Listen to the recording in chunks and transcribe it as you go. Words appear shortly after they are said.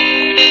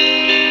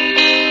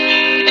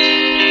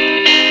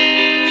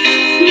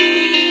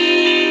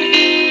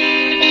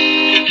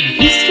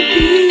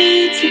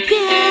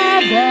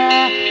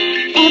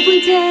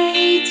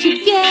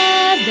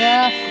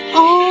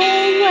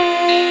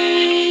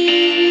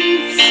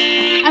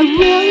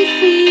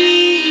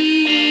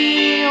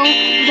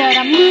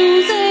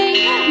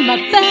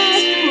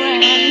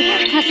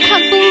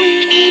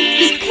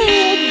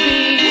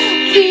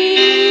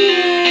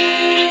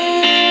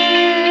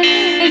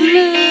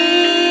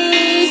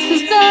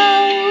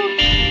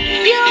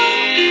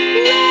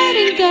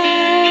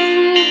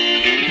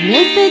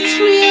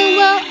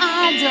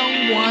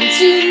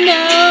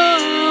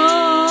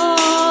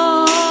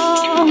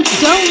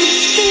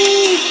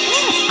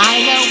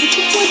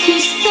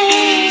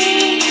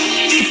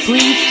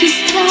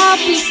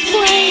stop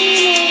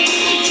explaining.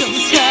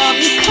 Don't tell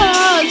me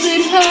 'cause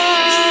it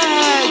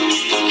hurts.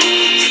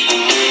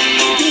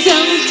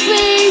 Don't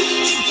speak,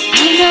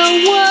 I know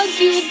what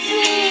you're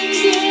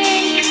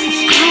thinking.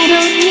 I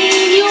don't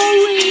need your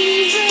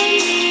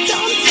reasons.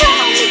 Don't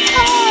tell me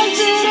 'cause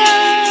it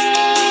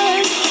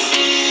hurts.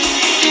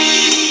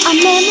 Our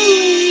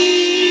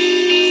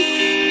memories,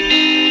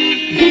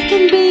 they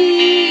can be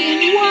in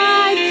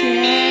white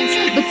things,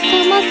 but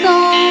some are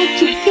all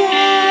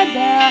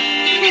together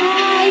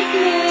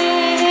frightening.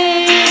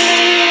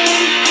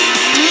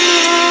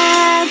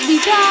 As we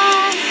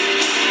die,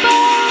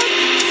 both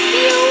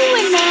you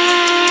and I,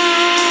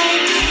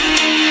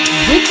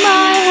 with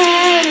my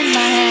head in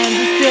my hands,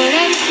 I sit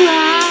and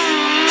cry.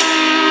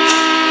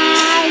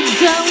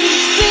 Don't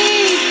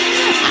speak,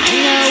 I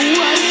know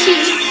what you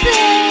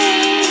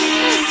think,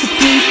 so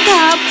please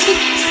stop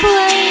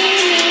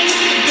explaining.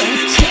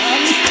 Don't tell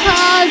me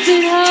 'cause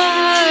it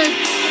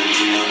hurts.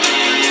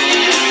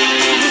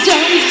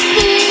 Don't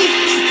speak,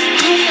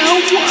 I know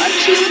what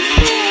you're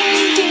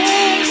thinking,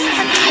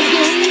 and I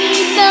don't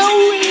need no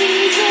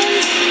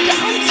reasons.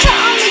 Don't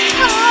tell me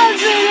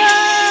 'cause it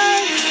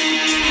hurts.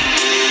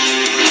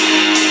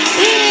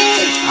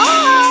 It's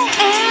all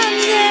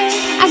ending.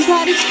 I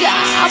gotta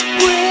stop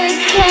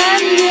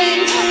pretending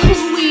who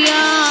we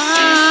are.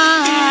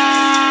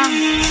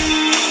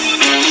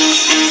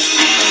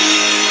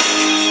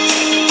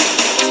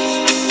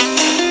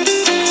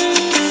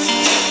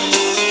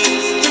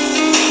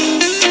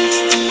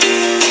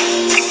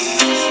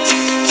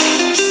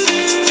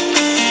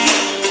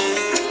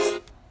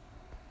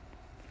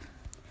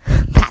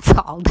 That's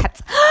all.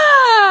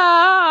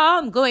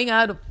 I'm going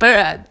out of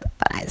breath,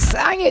 but I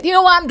sang it. You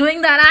know why I'm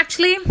doing that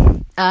actually?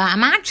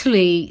 I'm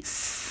actually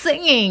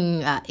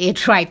singing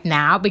it right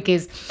now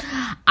because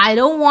I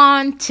don't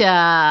want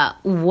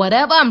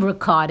whatever I'm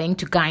recording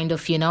to kind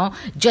of,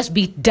 just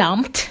be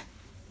dumped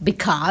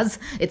because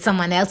it's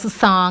someone else's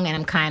song and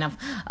I'm kind of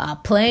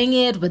playing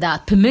it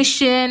without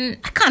permission.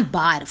 I can't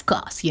buy it, of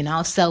course,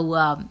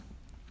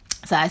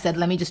 So I said,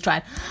 let me just try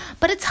it.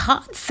 But it's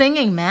hard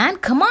singing, man.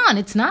 Come on.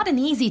 It's not an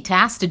easy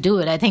task to do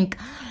it. I think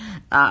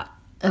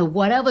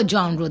whatever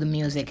genre the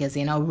music is,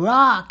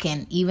 rock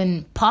and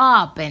even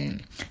pop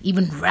and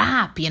even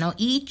rap,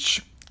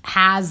 each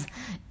has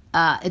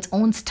its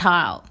own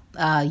style,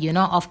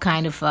 of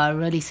kind of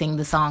really sing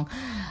the song.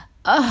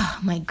 Oh,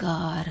 my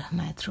God,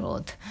 my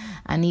throat.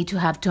 I need to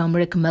have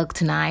turmeric milk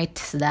tonight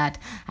so that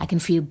I can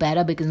feel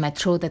better because my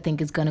throat, I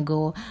think, is going to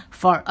go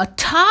for a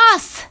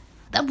toss.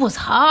 That was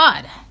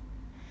hard.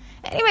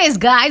 Anyways,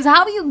 guys,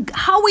 how are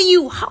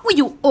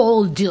you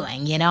all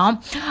doing?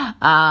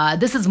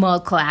 This is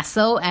Merle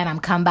Classo, and I'm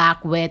come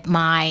back with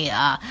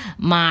my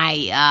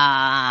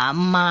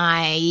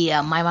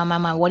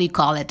what do you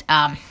call it?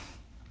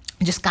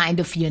 Just kind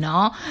of,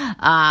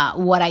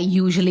 what I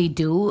usually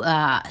do,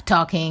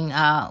 talking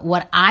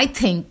what I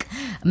think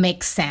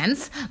makes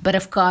sense, but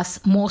of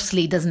course,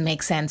 mostly doesn't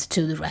make sense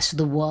to the rest of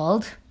the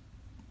world.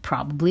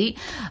 Probably.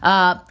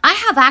 I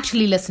have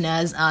actually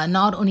listeners,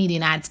 not only in the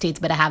United States,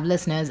 but I have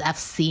listeners I've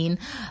seen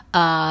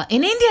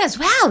in India as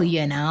well,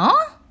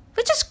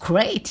 which is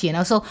great,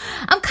 So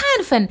I'm kind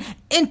of an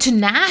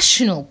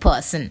international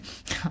person.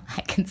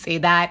 I can say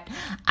that.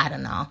 I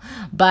don't know.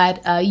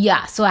 But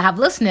so I have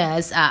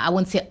listeners, I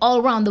wouldn't say all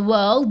around the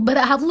world, but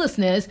I have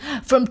listeners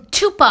from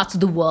 2 parts of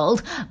the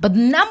world. But the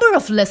number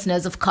of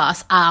listeners, of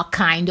course, are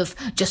kind of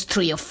just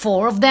 3 or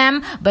 4 of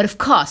them. But of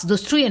course,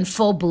 those 3 and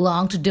 4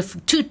 belong to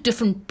 2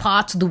 different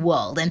parts of the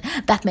world. And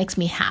that makes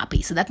me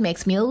happy. So that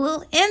makes me a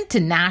little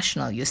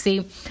international, you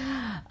see.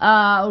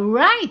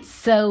 Right.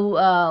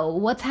 So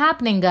what's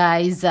happening,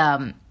 guys?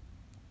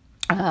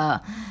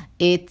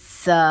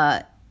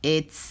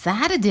 It's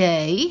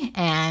Saturday,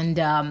 and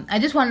I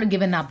just wanted to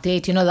give an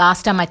update.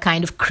 Last time I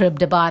kind of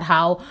cribbed about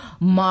how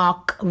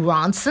Mark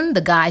Ronson,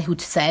 the guy who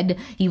said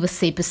he was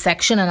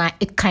sapiosexual, and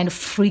it kind of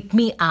freaked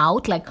me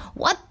out. Like,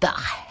 what the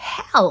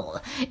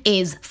hell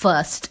is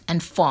first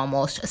and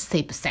foremost a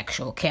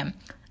sapiosexual? Okay,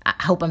 I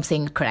hope I'm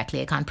saying it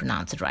correctly. I can't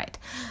pronounce it right.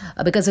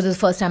 Because it is the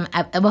first time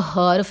I've ever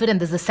heard of it, and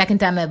this is the second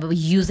time I'm ever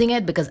using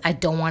it because I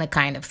don't want to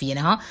kind of,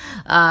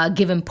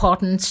 give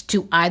importance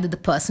to either the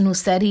person who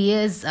said he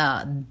is,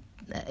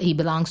 he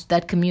belongs to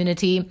that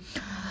community,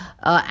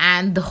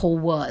 and the whole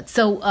word.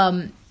 So,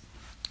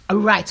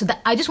 right. So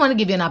I just want to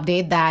give you an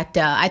update that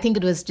I think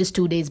it was just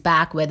 2 days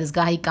back where this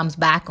guy comes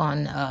back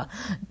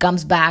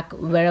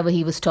wherever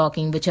he was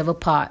talking,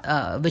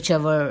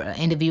 whichever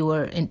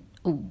interviewer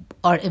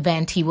or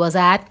event he was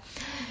at.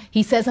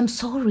 He says, I'm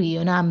sorry,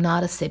 I'm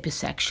not a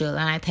sapiosexual,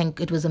 and I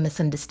think it was a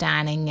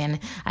misunderstanding, and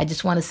I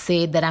just want to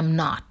say that I'm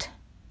not.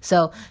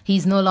 So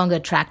he's no longer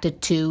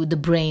attracted to the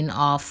brain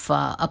of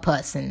a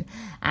person.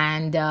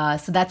 And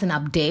so that's an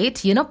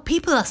update.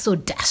 People are so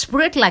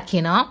desperate,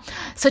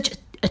 such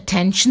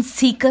attention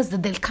seekers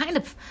that they'll kind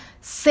of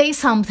say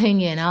something,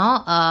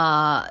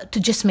 to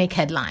just make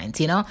headlines,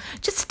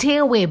 just stay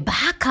away,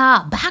 back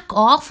up, back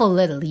off a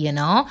little,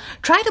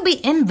 try to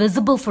be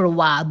invisible for a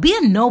while, be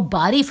a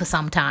nobody for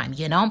some time,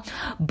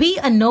 be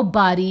a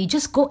nobody,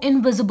 just go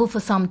invisible for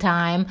some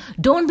time,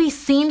 don't be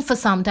seen for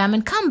some time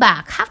and come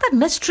back, have that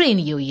mystery in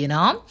you,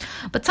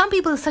 But some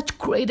people are such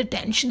great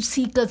attention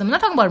seekers. I'm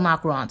not talking about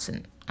Mark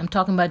Ronson. I'm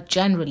talking about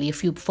generally a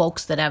few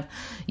folks that have,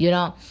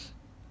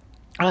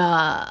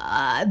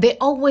 they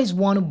always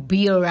want to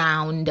be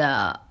around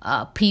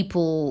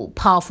people,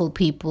 powerful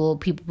people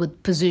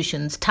with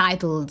positions,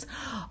 titles,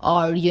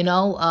 or,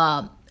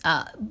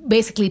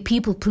 basically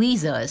people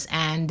pleasers,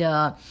 and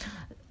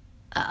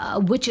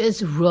which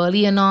is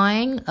really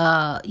annoying.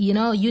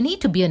 You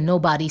need to be a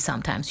nobody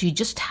sometimes. You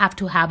just have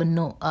to have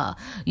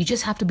you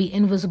just have to be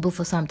invisible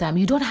for some time.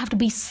 You don't have to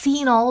be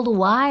seen all the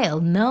while.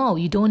 No,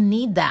 you don't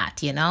need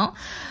that,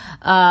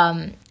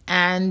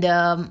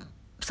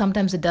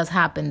 sometimes it does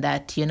happen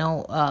that,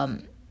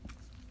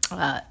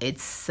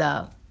 it's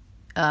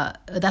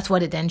that's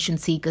what attention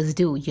seekers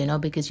do,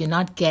 because you're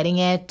not getting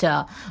it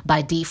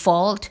by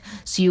default.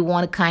 So you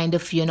want to kind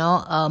of,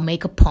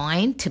 make a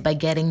point by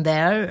getting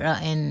there.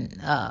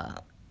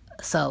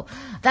 So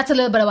that's a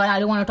little bit about it. I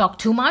don't want to talk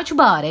too much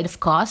about it, of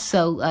course.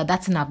 So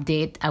that's an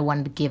update I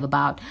wanted to give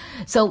about.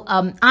 So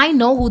I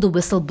know who the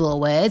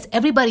whistleblower is.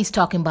 Everybody's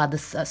talking about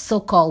this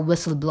so-called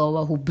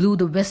whistleblower who blew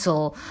the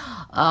whistle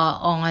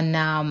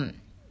on,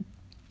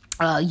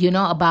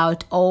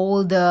 about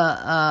all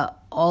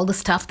the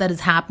stuff that is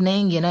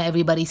happening.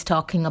 Everybody's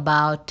talking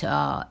about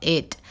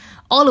it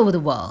all over the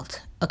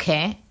world.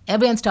 Okay,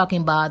 everyone's talking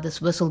about this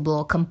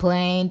whistleblower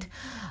complaint.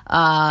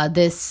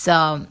 This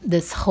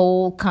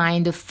whole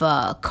kind of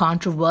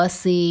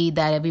controversy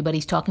that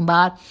everybody's talking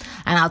about.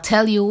 And I'll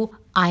tell you,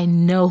 I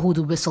know who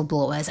the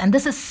whistleblower is. And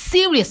this is a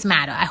serious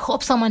matter. I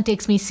hope someone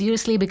takes me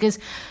seriously because,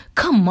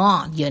 come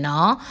on,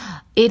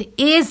 it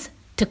is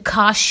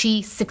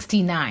Tekashi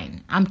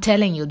 69. I'm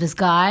telling you, this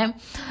guy,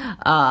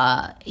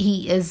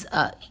 he is,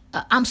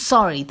 I'm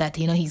sorry that,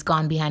 he's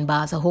gone behind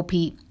bars. I hope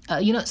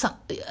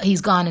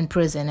he's gone in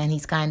prison and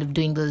he's kind of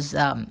doing those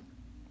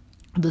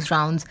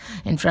rounds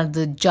in front of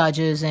the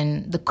judges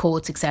and the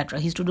courts, etc.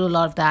 He has to do a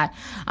lot of that.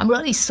 I'm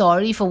really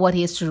sorry for what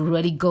he has to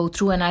really go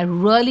through. And I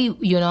really,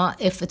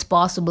 if it's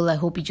possible, I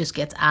hope he just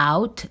gets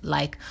out,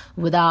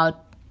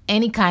 without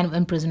any kind of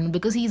imprisonment,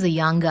 because he's a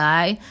young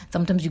guy.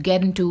 Sometimes you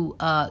get into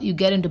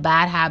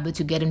bad habits,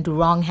 you get into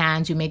wrong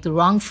hands, you make the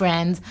wrong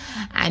friends,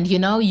 and you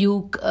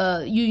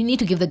need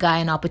to give the guy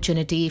an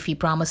opportunity if he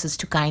promises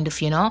to kind of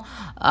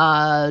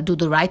do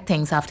the right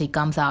things after he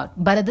comes out.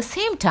 But at the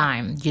same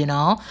time,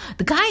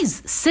 the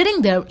guy's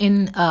sitting there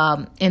in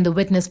the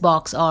witness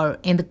box or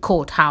in the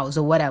courthouse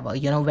or whatever,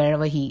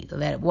 wherever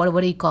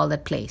what do you call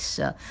that place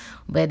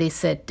where they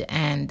sit?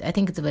 And I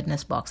think it's a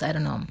witness box, I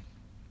don't know.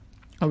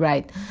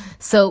 Right.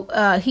 So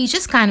he's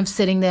just kind of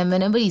sitting there.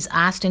 Whenever he's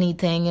asked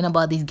anything,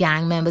 about these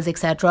gang members,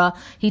 etc.,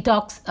 he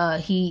talks,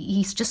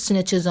 he just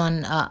snitches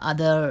on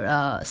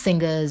other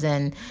singers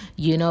and,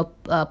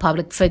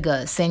 public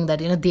figures, saying that,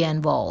 they're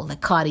involved,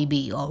 like Cardi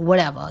B or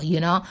whatever,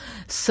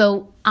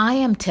 So I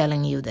am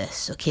telling you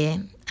this, okay?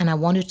 And I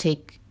want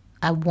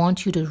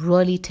you to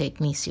really take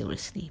me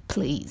seriously,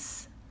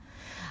 please.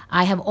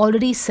 I have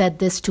already said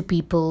this to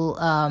people,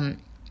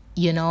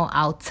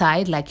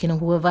 outside,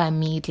 whoever I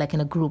meet, in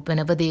a group,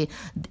 whenever they,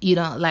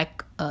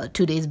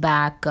 2 days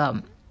back,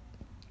 I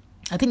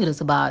think it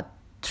was about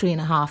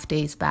 3.5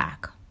 days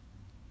back.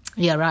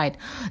 Yeah, right.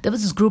 There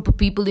was this group of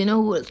people,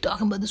 who were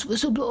talking about this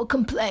whistleblower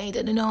complaint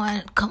and,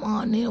 and come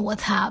on,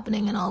 what's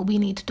happening and all, we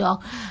need to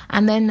talk.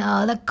 And then,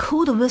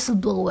 who the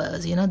whistleblower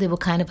is, they were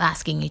kind of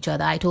asking each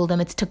other. I told them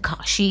it's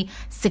Tekashi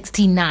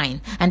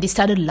 69 and they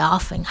started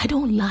laughing. I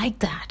don't like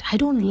that. I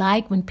don't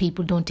like when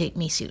people don't take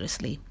me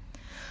seriously.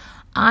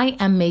 I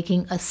am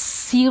making a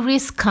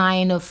serious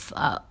kind of,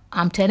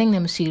 I'm telling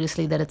them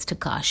seriously that it's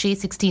Tekashi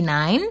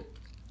 69,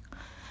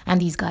 and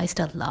these guys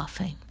start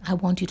laughing. I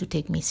want you to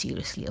take me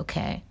seriously,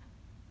 okay?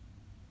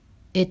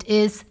 It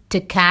is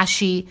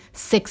Tekashi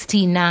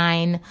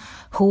 69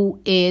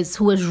 who has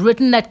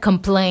written that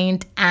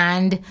complaint,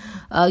 and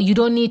you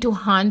don't need to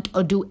hunt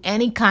or do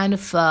any kind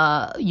of,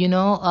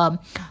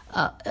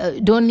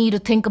 don't need to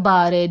think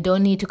about it,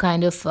 don't need to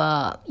kind of,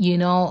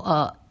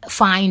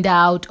 find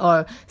out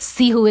or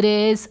see who it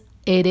is.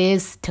 It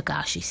is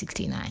Tekashi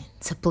 69.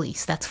 So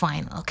please, that's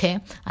fine, okay?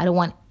 I don't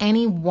want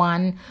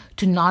anyone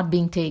to not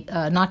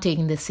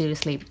taking this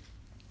seriously.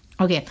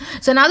 Okay,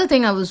 so another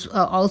thing I was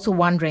also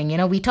wondering,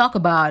 we talk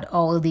about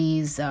all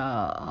these,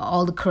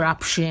 all the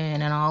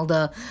corruption and all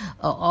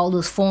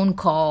those phone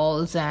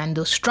calls and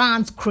those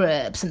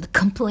transcripts and the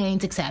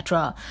complaints,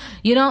 etc.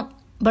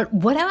 But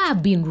whatever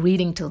I've been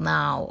reading till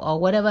now, or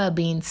whatever I've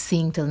been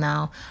seeing till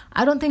now,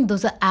 I don't think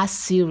those are as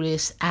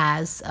serious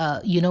as,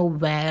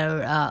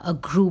 where a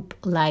group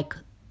like,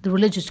 the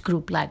religious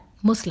group like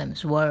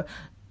Muslims are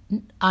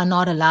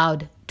not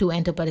allowed to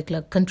enter a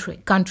particular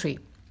country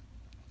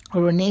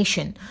or a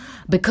nation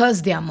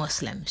because they are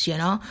Muslims,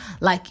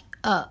 Like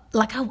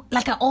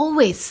I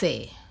always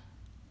say,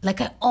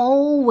 like I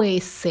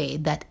always say,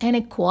 that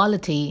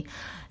inequality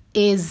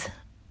is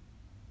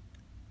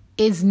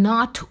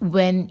not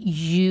when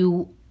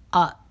you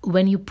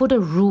put a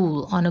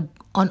rule on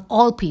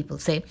all people.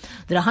 Say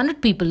there are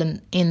 100 people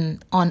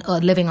on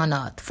earth, living on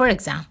earth, for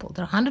example.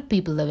 There are 100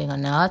 people living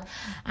on earth,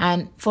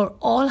 and for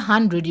all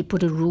 100 you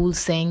put a rule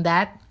saying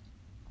that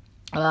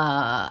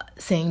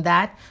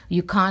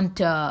you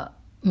can't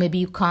maybe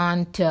you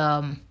can't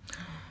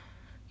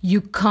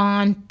you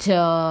can't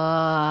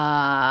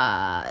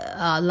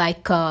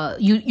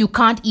you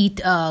can't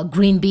eat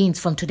green beans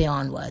from today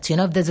onwards.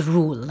 If there's a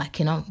rule,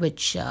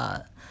 which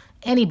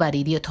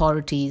anybody, the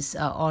authorities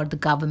or the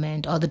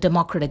government or the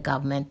democratic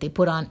government, they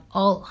put on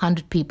all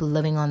 100 people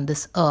living on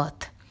this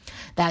earth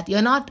that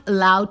you're not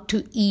allowed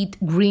to eat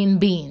green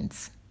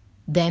beans,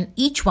 then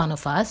each one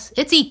of us,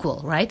 it's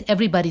equal, right?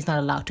 Everybody's not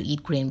allowed to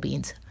eat green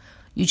beans.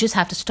 You just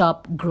have to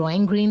stop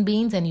growing green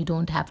beans and you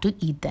don't have to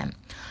eat them.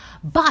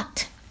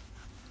 But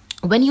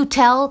when you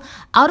tell,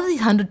 out of these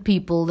 100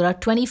 people, there are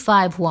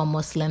 25 who are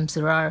Muslims,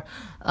 there are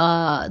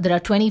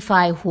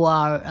 25 who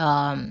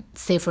are,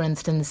 say for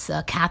instance,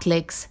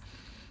 Catholics,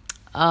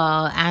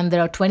 and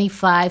there are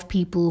 25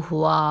 people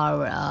who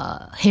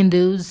are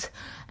Hindus,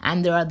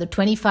 and there are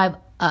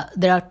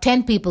there are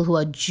 10 people who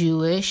are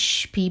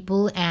Jewish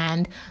people,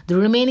 and the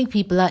remaining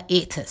people are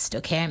atheists,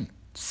 okay?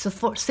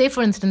 So say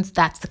for instance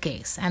that's the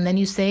case, and then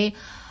you say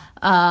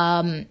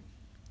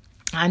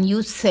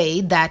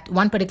that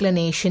one particular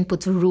nation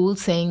puts a rule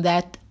saying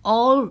that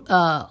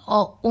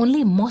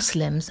only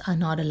Muslims are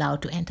not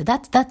allowed to enter.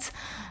 That's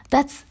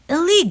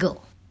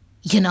illegal.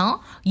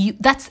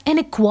 That's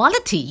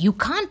inequality. You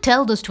can't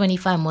tell those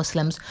 25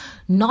 Muslims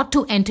not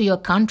to enter your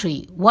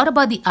country. What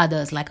about the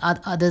others? Like,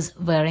 are others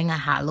wearing a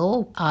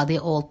halo? Are they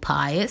all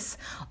pious?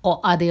 Or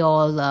are they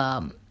all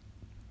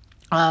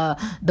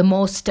the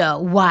most,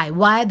 why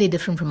are they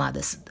different from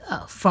others,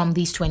 from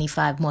these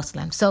 25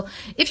 Muslims? So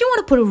if you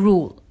want to put a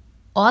rule,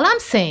 all I'm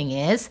saying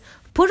is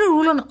put a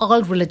rule on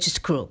all religious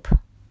group.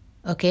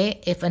 Okay,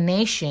 if a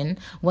nation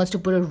wants to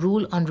put a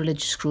rule on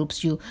religious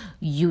groups, you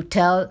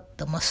tell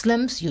the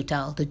Muslims, you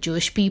tell the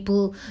Jewish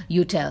people,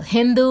 you tell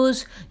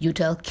Hindus, you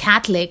tell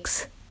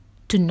Catholics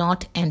to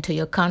not enter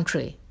your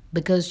country,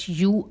 because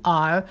you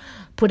are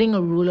putting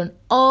a rule on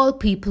all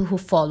people who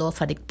follow a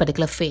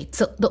particular faith.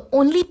 So the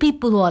only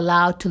people who are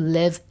allowed to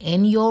live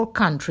in your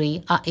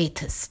country are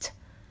atheists,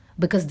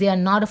 because they are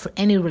not of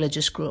any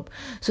religious group.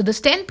 So there's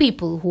 10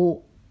 people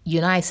who,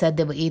 I said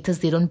they were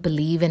atheists, they don't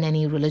believe in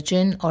any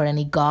religion or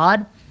any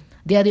God.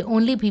 They are the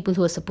only people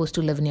who are supposed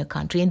to live in your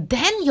country. And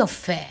then you're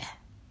fair.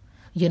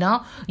 You're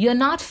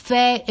not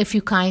fair if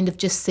you kind of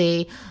just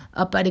say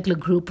a particular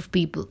group of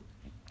people,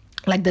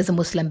 like there's a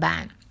Muslim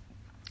ban.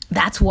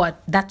 That's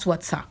what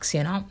sucks,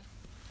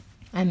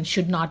 and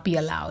should not be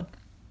allowed.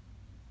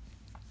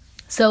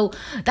 So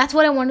that's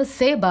what I want to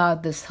say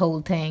about this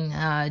whole thing,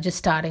 just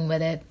starting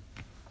with it.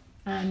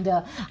 And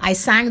I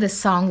sang this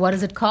song, what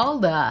is it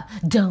called?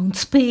 Don't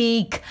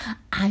Speak,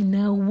 I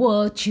Know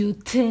What You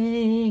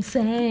Think,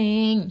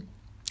 saying.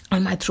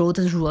 And my throat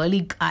is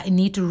I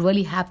need to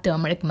really have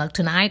turmeric milk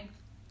tonight.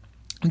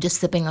 I'm just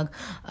sipping,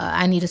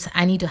 I need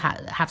to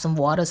have some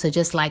water, so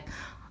just like,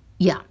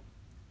 yeah.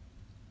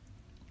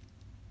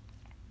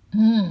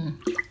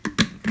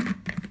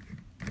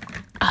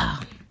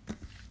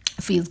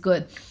 Feels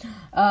good.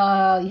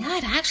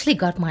 It actually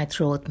got my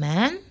throat,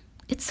 man.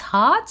 It's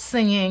hard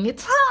singing.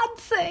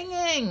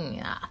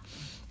 Yeah.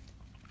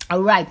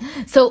 All right.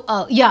 So,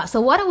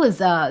 So what I was,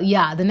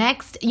 the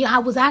next, I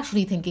was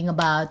actually thinking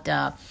about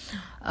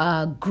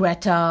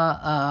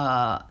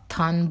Greta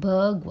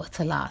Thunberg. What's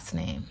her last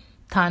name?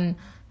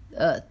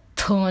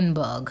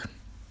 Thunberg.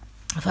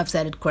 If I've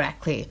said it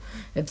correctly,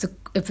 if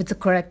it's a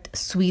correct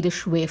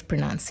Swedish way of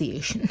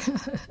pronunciation. So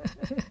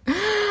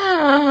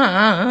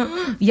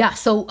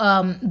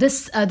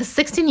this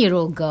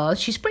 16-year-old girl,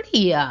 she's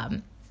pretty.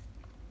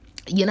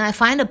 I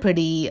find her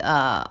pretty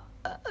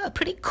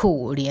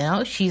cool.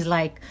 She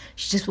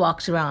just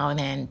walks around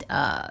and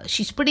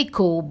she's pretty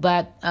cool.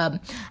 But and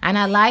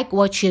I like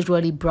what she's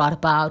really brought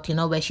about.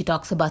 Where she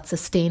talks about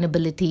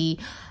sustainability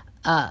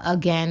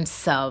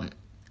against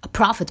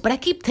profits. But I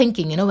keep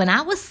thinking, when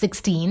I was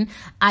 16,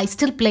 I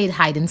still played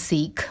hide and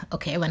seek.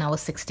 Okay, when I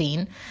was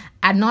 16,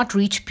 I had not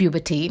reached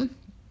puberty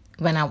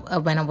when I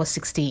was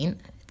 16.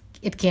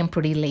 It came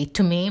pretty late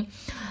to me,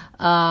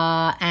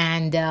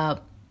 and I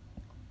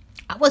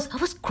was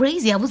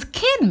crazy. I was a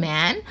kid,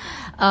 man,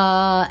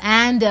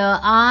 and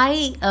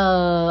I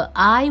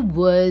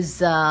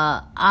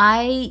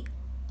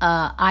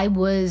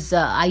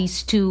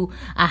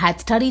had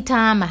study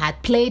time, I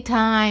had play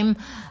time.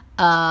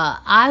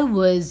 I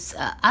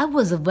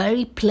was a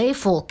very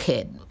playful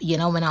kid,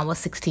 when I was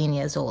 16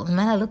 years old. And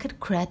when I look at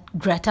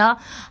Greta,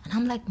 and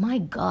I'm like, my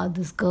God,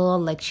 this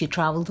girl, she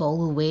traveled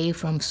all the way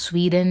from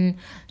Sweden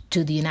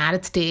to the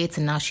United States,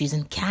 and now she's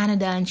in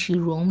Canada, and she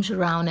roams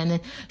around,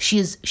 and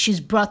she's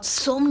brought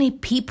so many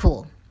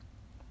people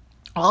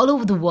all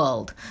over the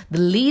world, the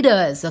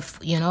leaders of,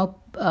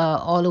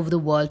 all over the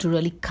world, to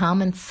really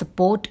come and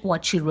support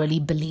what she really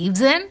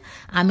believes in.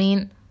 I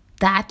mean,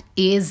 that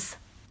is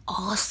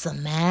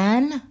awesome,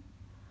 man.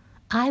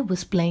 I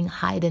was playing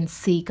hide and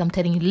seek. I'm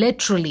telling you,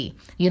 literally.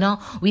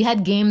 We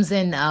had games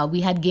in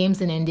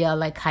India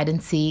like hide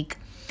and seek.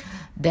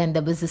 Then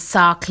there was the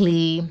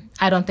Sakli.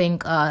 I don't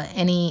think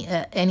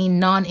any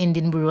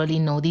non-Indian will really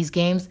know these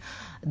games.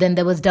 Then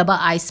there was Dabba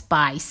I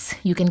Spice.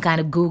 You can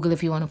kind of Google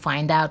if you want to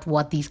find out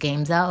what these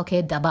games are.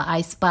 Okay, Dabba I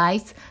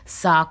Spice,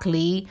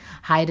 Sakli,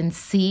 hide and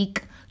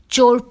seek,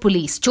 Chor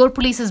Police. Chor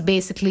Police is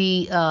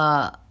basically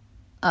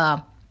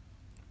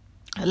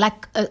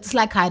it's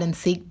like hide and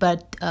seek,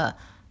 but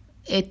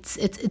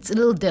it's a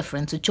little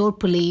different. So Chor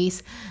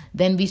Police.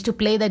 Then we used to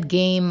play that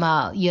game,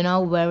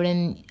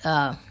 wherein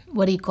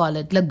what do you call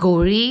it,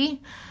 Lagori.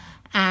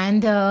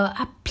 And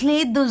I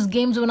played those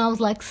games when I was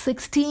like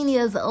 16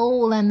 years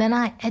old. And then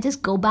I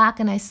just go back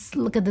and I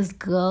look at these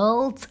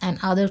girls and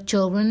other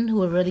children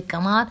who have already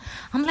come out.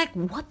 I'm like,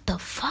 what the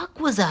fuck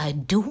was I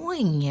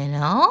doing,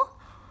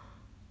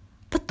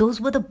 But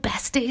those were the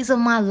best days of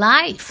my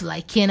life.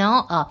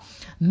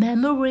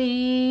 Memories.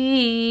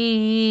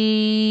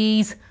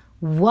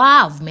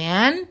 Wow,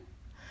 man.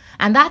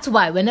 And that's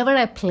why whenever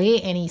I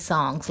play any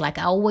songs, like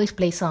I always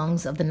play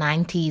songs of the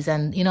 90s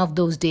and, of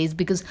those days,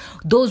 because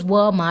those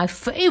were my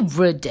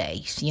favorite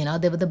days.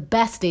 They were the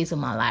best days of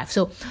my life.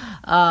 So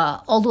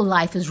although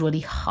life is really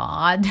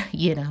hard,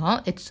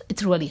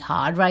 it's really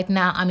hard right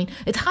now. I mean,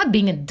 it's hard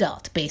being an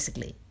adult,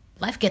 basically.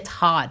 Life gets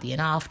hard,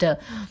 after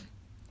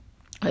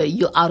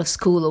you're out of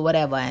school or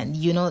whatever, and,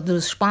 the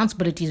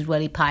responsibilities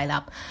really pile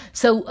up.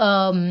 So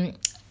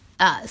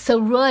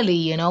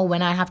really,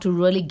 when I have to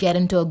really get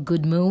into a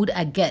good mood,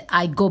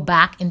 I go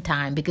back in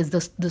time, because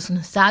those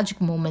nostalgic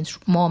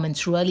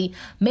moments really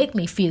make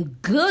me feel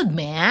good,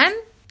 man.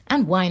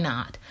 And why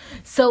not?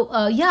 So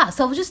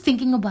so I was just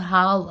thinking about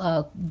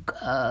how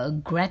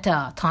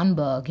Greta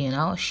Thunberg,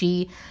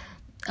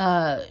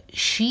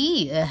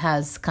 she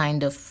has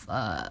kind of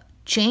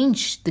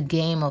changed the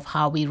game of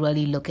how we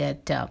really look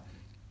at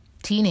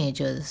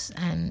teenagers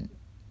and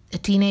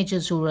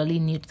teenagers who are really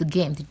new to the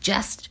game. They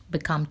just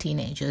become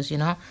teenagers,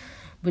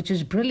 which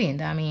is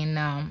brilliant. I mean,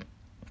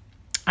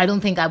 I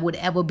don't think I would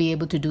ever be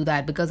able to do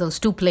that because I was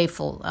too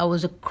playful. I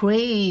was a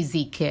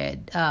crazy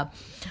kid. Because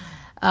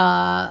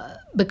I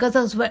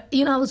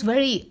was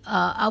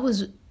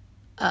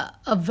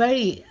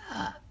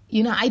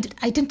I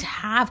didn't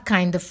have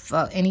kind of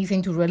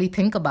anything to really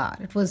think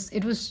about. It was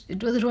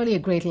really a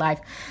great life.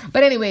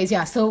 But anyways,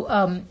 yeah. So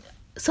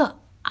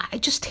I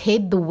just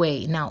hate the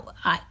way now.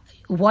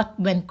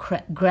 When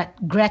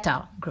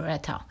Greta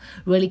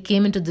really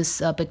came into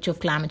this picture of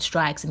climate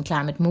strikes and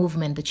climate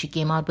movement that she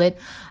came out with,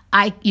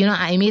 I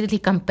immediately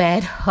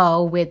compared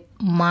her with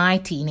my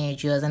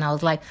teenagers, and I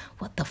was like,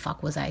 what the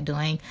fuck was I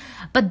doing?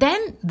 But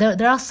then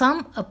there are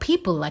some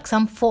people, like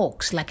some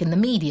folks, like in the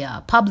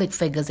media, public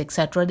figures,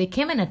 etc. They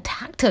came and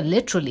attacked her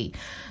literally.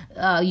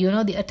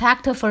 They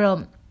attacked her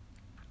for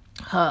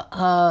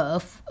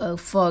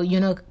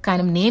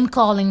kind of name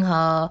calling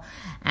her,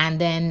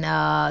 and then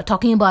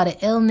talking about her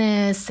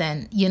illness,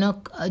 and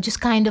just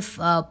kind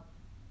of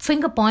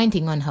finger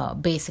pointing on her,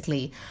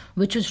 basically,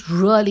 which was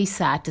really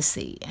sad to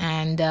see.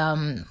 And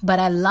but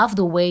I love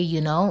the way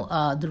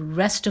the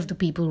rest of the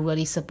people who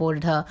really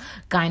supported her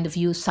kind of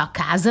used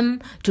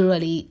sarcasm to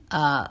really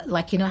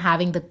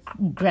having the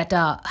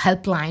Greta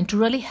helpline to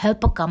really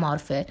help her come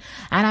out of it.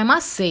 And I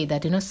must say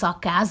that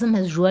sarcasm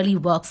has really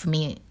worked for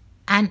me.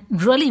 And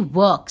really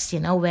works,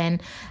 to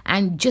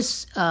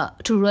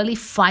really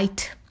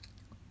fight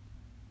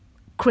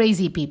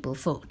crazy people,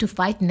 to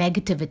fight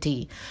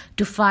negativity,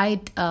 to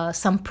fight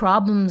some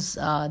problems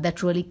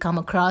that really come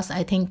across.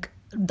 I think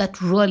that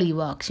really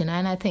works, and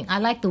I think I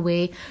like the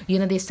way,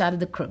 they started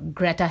the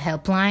Greta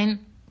helpline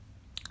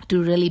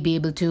to really be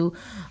able to,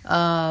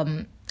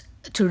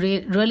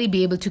 really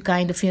be able to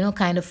kind of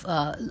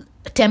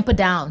temper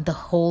down the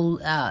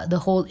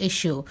whole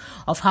issue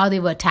of how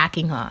they were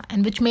attacking her,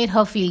 and which made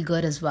her feel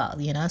good as well.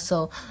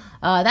 So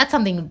that's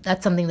something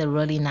that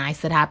really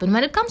nice that happened.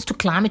 When it comes to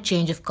climate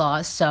change, of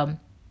course,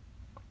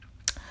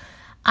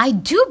 I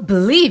do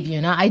believe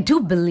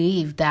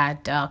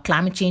that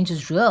climate change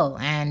is real,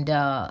 and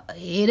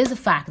it is a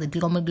fact that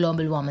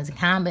global warming is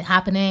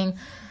happening.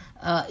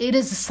 It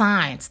is a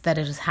science that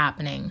it is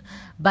happening.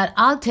 But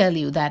I'll tell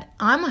you that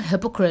I'm a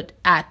hypocrite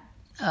at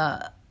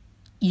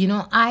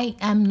I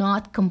am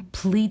not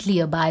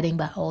completely abiding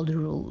by all the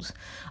rules.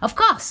 Of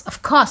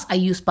course, I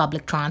use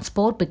public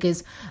transport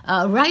because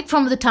right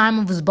from the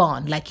time I was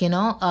born,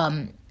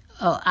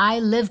 I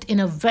lived in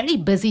a very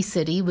busy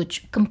city,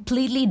 which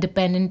completely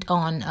dependent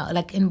on,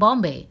 in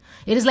Bombay.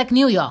 It is like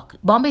New York.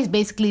 Bombay is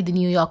basically the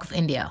New York of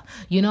India.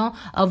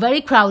 A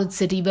very crowded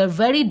city. We're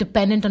very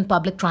dependent on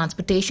public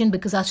transportation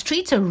because our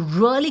streets are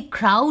really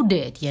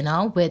crowded,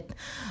 with,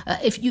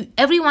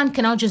 everyone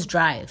cannot just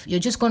drive. You're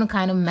just going to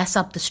kind of mess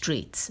up the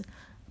streets.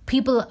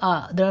 There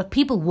are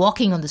people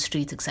walking on the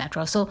streets,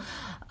 etc. So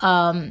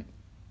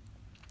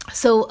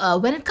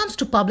when it comes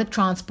to public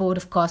transport,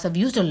 of course, I've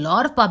used a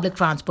lot of public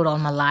transport all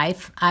my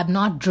life. I've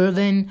not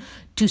driven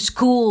to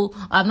school.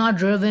 I've not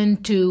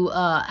driven to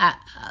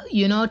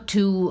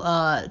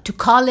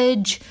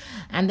college.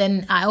 And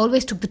then I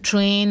always took the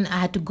train. I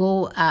had to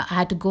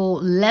go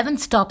 11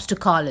 stops to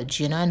college,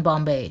 in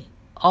Bombay,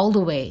 all the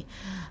way.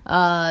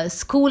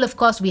 School, of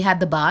course, we had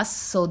the bus,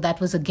 so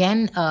that was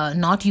again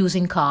not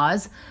using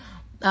cars.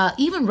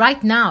 Even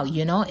right now,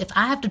 if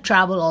I have to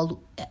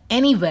travel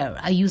anywhere,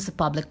 I use the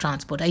public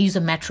transport. I use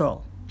a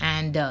metro,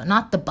 and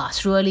not the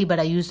bus really, but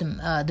I use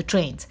the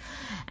trains.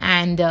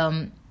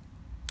 And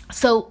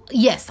so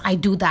yes, I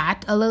do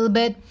that a little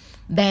bit.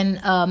 Then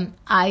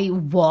I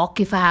walk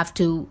if I have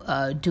to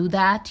do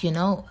that.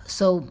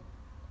 So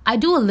I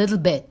do a little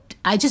bit.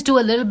 I just do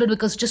a little bit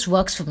because it just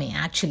works for me.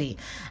 Actually,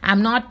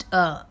 I'm not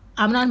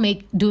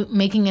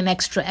making an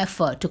extra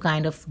effort to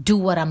kind of do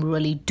what I'm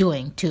really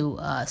doing to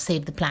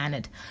save the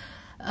planet.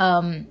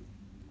 I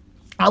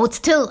would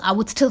still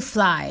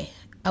fly.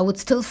 I would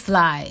still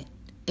fly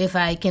if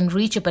I can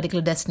reach a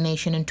particular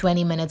destination in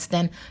 20 minutes,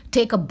 then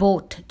take a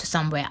boat to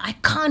somewhere. I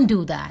can't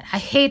do that. I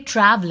hate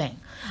traveling.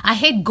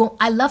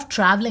 I love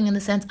traveling in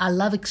the sense I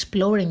love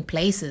exploring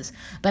places,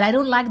 but I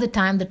don't like the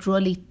time that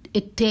really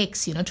it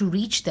takes, to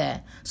reach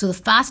there. So the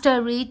faster I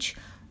reach,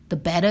 the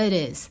better it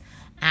is.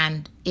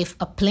 And if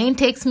a plane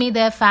takes me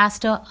there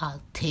faster,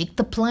 I'll take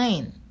the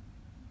plane.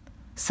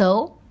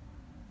 So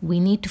we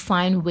need to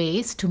find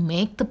ways to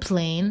make the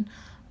plane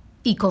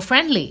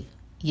eco-friendly,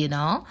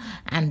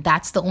 and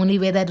that's the only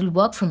way that will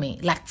work for me.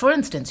 Like, for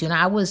instance,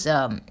 I was,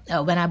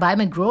 when I buy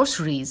my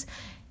groceries,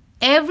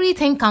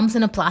 everything comes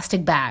in a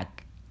plastic bag.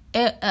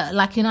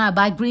 I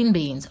buy green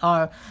beans,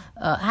 or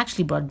I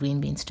actually brought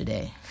green beans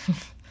today.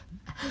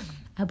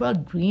 I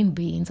brought green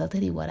beans. I'll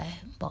tell you what I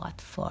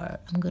bought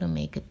I'm going to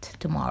make it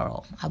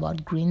tomorrow. I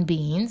bought green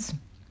beans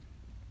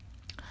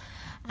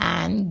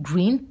and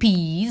green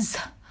peas,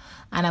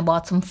 and I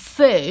bought some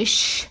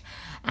fish,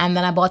 and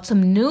then I bought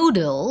some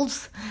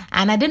noodles,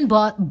 and I didn't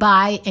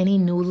buy any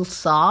noodle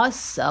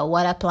sauce.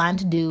 What I plan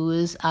to do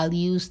is I'll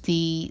use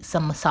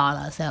some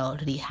masalas I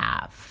already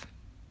have.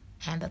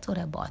 And that's what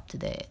I bought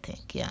today, I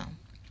think, yeah.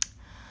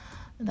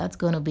 That's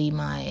going to be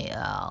my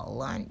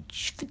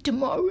lunch for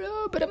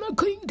tomorrow, but I'm not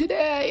cooking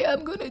today.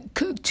 I'm going to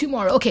cook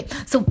tomorrow. Okay,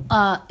 so,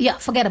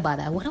 forget about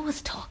that. What I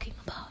was talking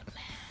about,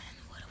 man.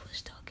 What I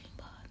was talking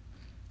about.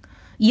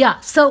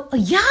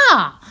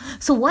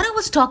 So what I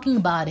was talking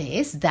about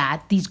is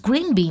that these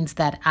green beans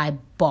that I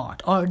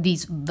bought, or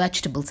these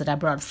vegetables that I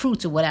brought,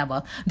 fruits or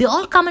whatever, they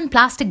all come in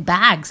plastic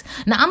bags.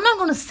 Now, I'm not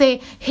going to say,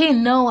 hey,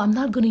 no, I'm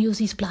not going to use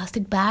these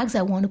plastic bags.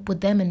 I want to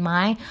put them in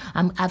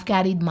I've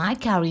carried my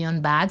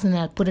carry-on bags and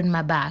I'll put it in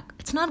my bag.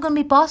 It's not going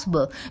to be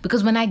possible,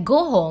 because when I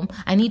go home,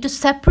 I need to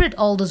separate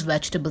all those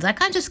vegetables. I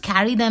can't just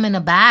carry them in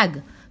a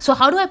bag. So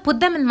how do I put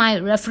them in my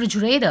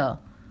refrigerator?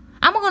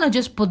 I'm going to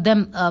just put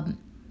them,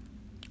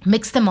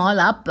 mix them all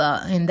up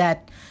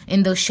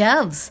in those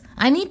shelves.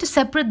 I need to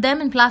separate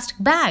them in plastic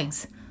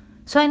bags.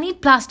 So I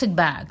need plastic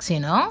bags,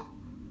 and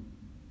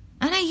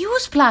I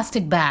use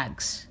plastic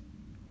bags.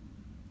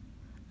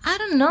 I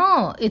don't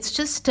know. It's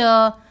just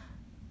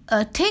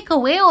take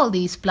away all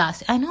these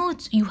plastic. I know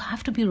you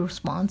have to be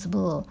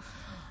responsible.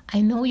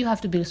 I know you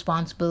have to be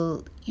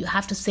responsible. You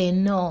have to say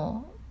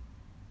no.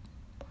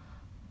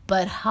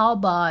 But how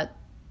about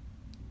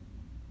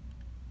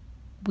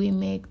we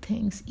make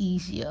things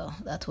easier?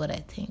 That's what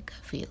I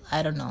feel.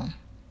 I don't know.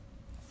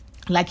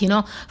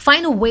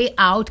 Find a way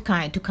out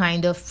to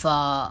kind of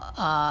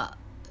not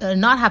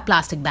have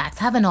plastic bags.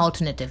 Have an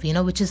alternative,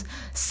 which is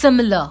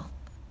similar,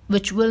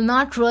 which will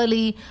not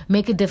really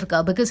make it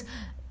difficult. Because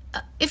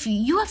if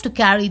you have to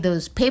carry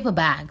those paper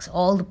bags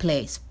all the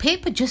place,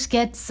 paper just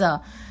gets,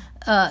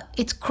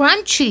 it's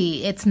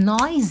crunchy, it's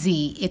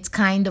noisy, it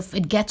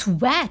gets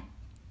wet,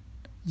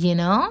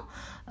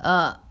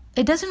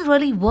 it doesn't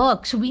really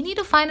work. So we need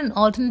to find an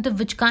alternative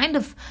which kind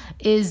of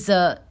is...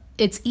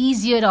 it's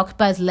easier, it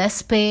occupies less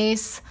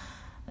space.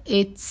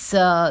 It's,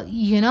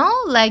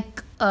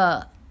 like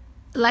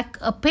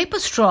paper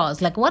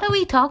straws. Like, what are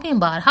we talking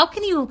about? How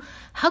can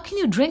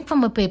you drink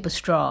from a paper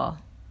straw?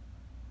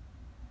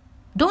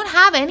 Don't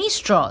have any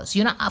straws.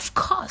 Of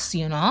course,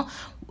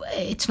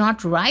 it's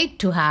not right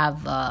to have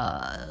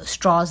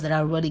straws that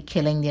are really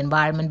killing the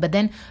environment. But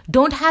then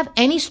don't have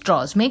any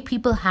straws. Make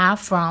people have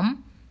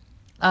from,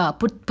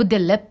 put their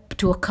lip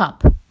to a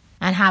cup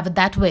and have it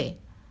that way,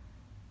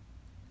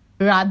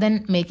 rather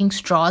than making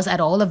straws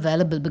at all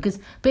available, because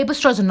paper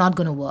straws are not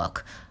going to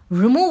work.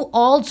 Remove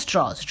all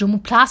straws.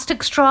 Remove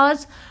plastic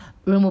straws.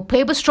 Remove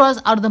paper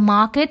straws out of the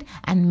market,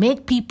 and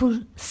make people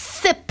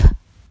sip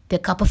their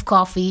cup of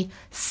coffee,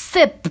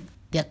 sip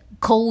their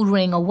cold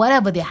drink or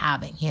whatever they're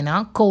having,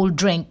 cold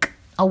drink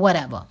or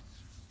whatever,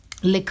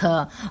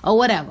 liquor or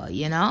whatever,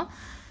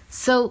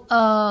 So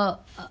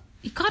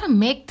you got to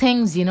make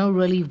things,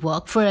 really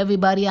work for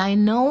everybody. I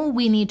know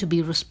we need to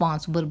be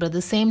responsible, but at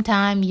the same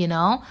time,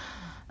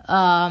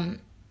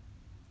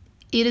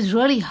 it is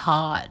really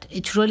hard.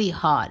 It's really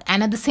hard.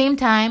 And at the same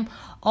time,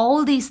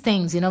 all these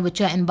things, which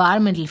are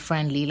environmentally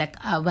friendly, like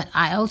when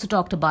I also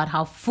talked about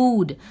how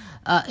food,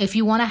 if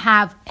you want to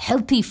have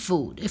healthy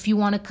food, if you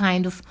want to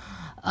kind of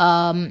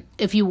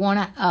if you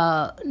want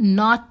to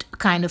not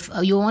kind of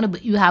want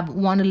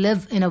to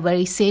live in a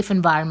very safe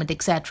environment,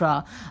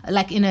 etc.,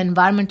 like in an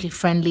environmentally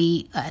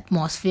friendly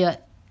atmosphere,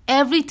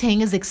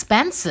 everything is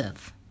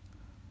expensive.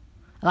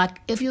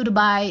 Like if you were to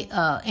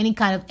buy any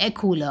kind of air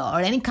cooler or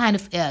any kind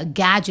of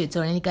gadgets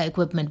or any kind of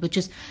equipment which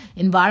is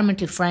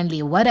environmentally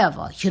friendly or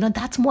whatever,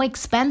 that's more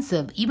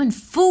expensive. Even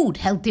food,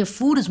 healthier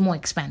food is more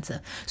expensive.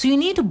 So you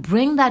need to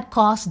bring that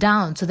cost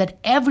down so that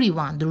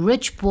everyone, the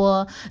rich,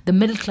 poor, the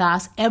middle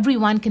class,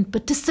 everyone can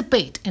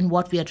participate in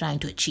what we are trying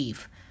to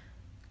achieve.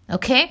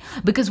 Okay?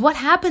 Because what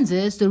happens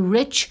is the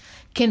rich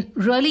can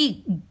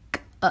really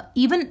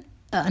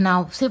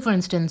now, say for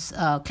instance,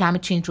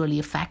 climate change really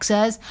affects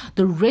us.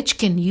 The rich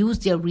can use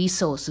their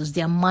resources,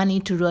 their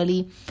money to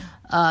really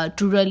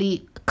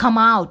come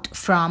out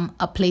from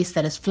a place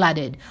that is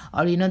flooded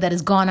or, that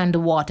has gone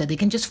underwater. They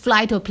can just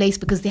fly to a place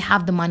because they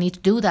have the money to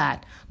do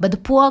that. But the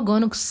poor are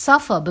going to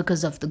suffer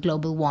because of the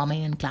global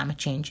warming and climate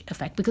change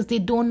effect because they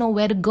don't know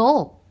where to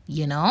go,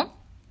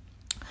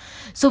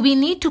 So we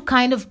need to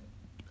kind of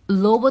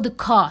lower the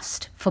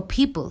cost for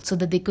people so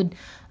that they could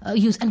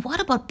use. And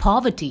what about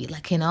poverty?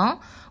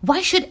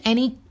 Why should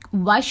any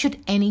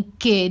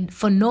kid,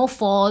 for no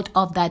fault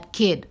of that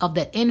kid, of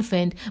that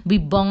infant, be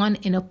born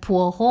in a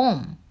poor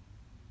home?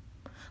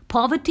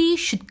 Poverty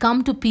should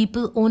come to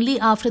people only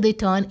after they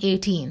turn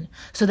 18,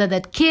 so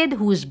that kid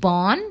who is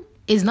born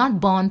is not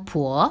born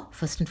poor,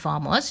 first and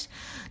foremost.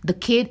 The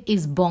kid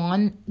is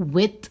born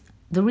with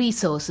the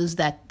resources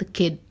that the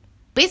kid,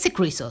 basic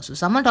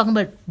resources. I'm not talking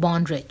about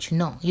born rich.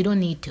 No, you don't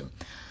need to.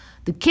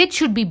 The kid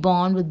should be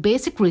born with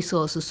basic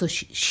resources so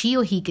she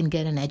or he can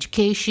get an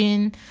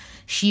education,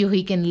 she or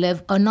he can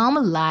live a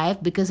normal life,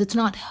 because it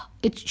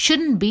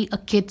shouldn't be a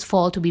kid's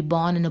fault to be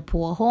born in a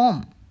poor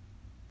home.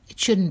 It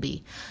shouldn't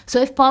be. So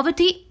if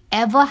poverty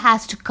ever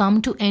has to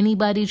come to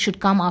anybody, it should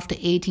come after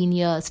 18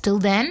 years. Till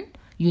then,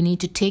 you need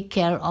to take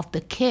care of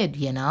the kid,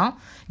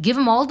 Give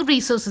him all the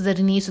resources that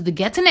he needs so that he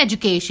gets an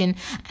education.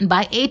 And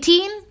by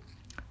 18,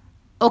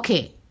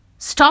 okay,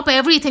 stop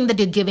everything that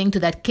you're giving to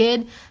that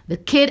kid. The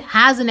kid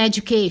has an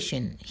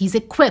education. He's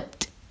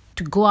equipped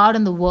to go out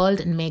in the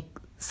world and make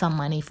some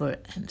money for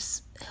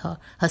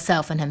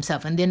herself and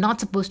himself. And they're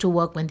not supposed to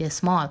work when they're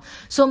small.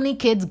 So many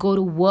kids go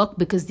to work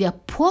because they're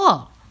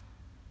poor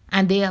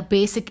and they are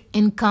basic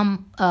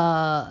income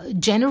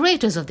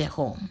generators of their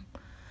home.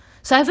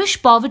 So I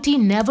wish poverty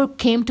never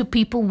came to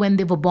people when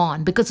they were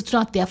born, because it's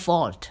not their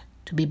fault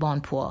to be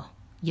born poor,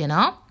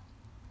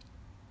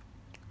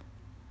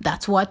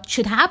 That's what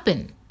should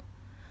happen.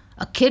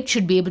 A kid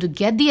should be able to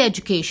get the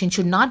education,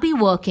 should not be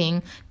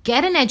working,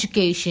 get an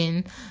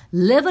education,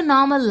 live a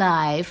normal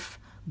life,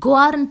 go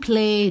out and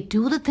play,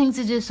 do the things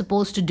that you're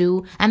supposed to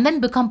do, and then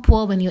become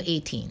poor when you're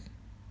 18.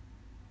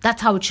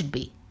 That's how it should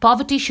be.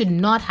 Poverty should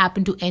not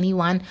happen to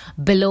anyone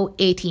below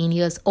 18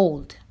 years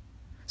old,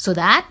 so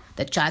that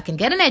the child can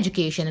get an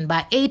education and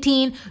by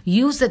 18,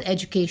 use that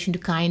education to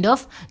kind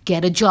of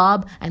get a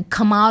job and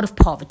come out of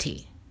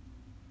poverty.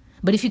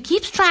 But if you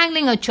keep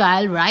strangling a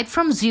child right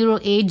from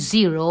age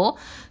 0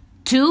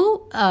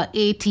 to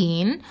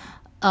 18,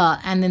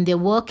 and then they're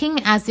working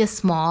as they're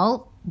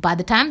small, by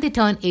the time they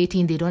turn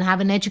 18, they don't have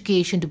an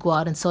education to go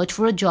out and search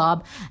for a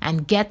job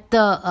and get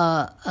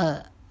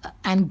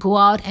and go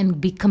out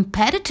and be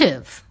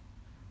competitive,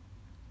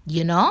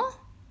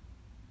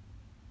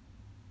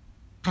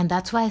 And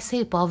that's why I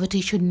say poverty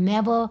should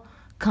never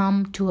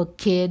come to a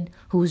kid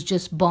who's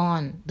just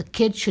born. The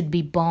kid should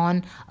be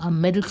born a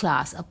middle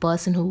class, a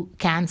person who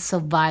can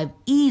survive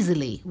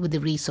easily with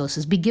the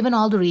resources, be given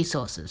all the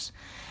resources,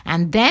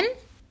 and then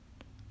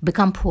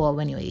become poor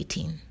when you're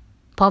 18.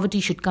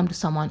 Poverty should come to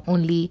someone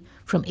only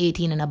from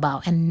 18 and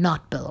above and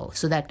not below,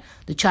 so that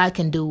the child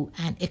can do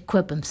and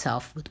equip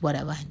himself with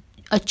whatever.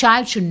 A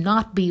child should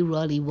not be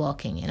really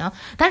working,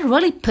 That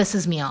really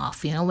pisses me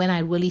off, when I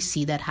really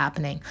see that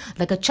happening.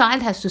 Like a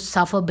child has to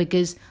suffer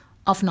because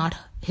of not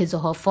his or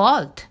her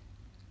fault.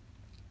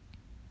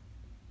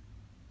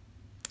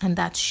 And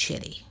that's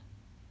shitty.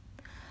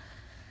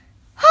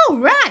 All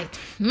right,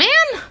 man,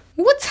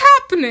 what's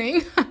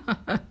happening?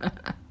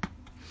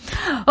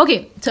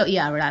 Okay, so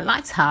yeah, that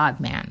life's hard,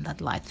 man. That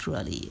life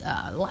really,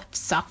 life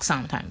sucks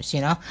sometimes,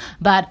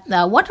 But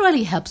what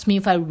really helps me,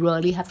 if I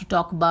really have to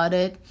talk about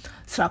it,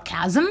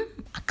 sarcasm.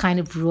 I kind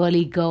of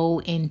really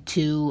go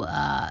into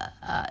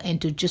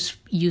just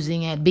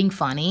using it, being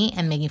funny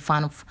and making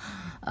fun of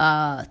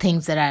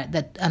things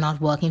that are not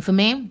working for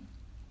me.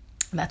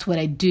 That's what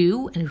I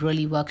do, and it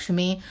really works for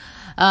me.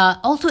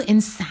 Also,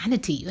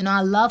 insanity.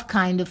 I love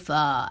kind of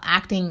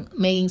acting,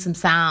 making some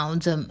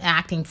sounds,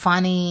 acting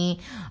funny,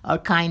 or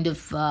kind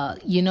of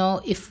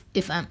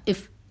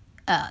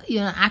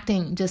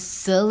acting just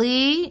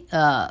silly.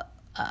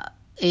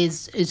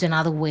 Is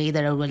another way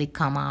that I really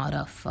come out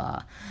of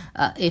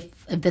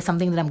if there's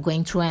something that I'm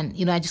going through,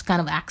 and I just kind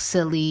of act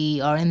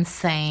silly or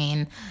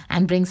insane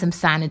and bring some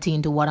sanity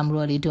into what I'm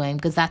really doing,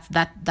 because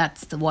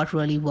that's what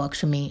really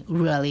works for me,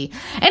 really.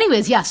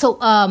 Anyways, yeah. So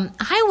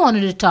I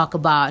wanted to talk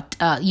about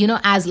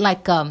as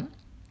like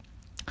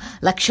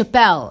Like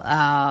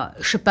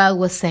Chappelle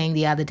was saying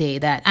the other day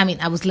that, I mean,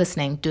 I was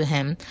listening to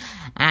him,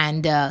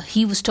 and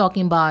he was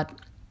talking about,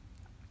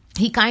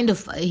 he kind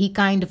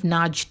of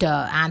nudged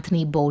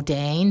Anthony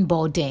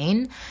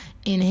Bourdain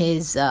in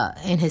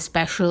his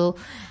special,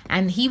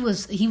 and he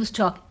was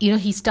talk.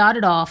 He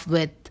started off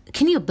with,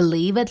 can you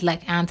believe it?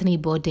 Like Anthony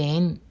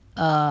Bourdain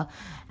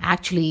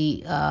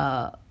actually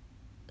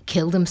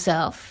killed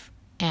himself,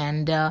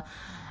 and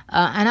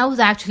I was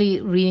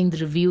actually reading the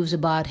reviews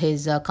about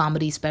his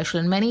comedy special,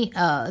 and many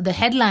the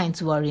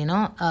headlines were,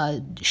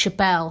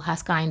 Chappelle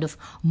has kind of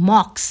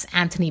mocks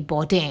Anthony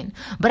Bourdain,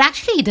 but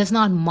actually he does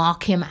not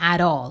mock him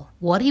at all.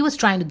 What he was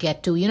trying to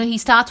get to, he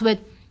starts with,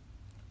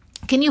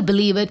 can you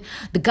believe it?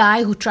 The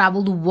guy who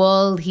traveled the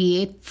world,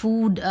 he ate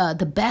food,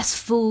 the best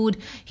food.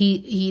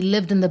 He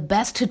lived in the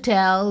best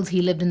hotels.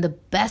 He lived in the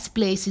best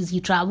places. He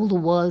traveled the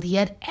world. He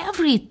had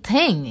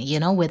everything,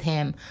 with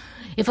him.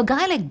 If a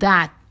guy like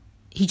that,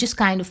 he just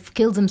kind of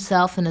kills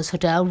himself in his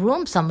hotel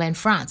room somewhere in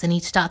France, and he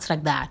starts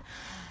like that.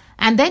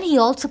 And then he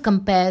also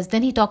compares.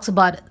 Then he talks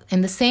about,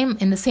 in the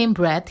same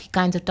breath, he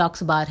kind of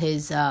talks about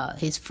his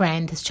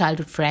friend, his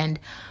childhood friend,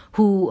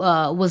 who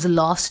was a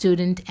law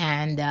student,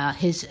 and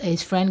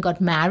his friend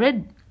got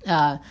married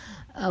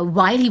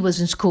while he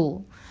was in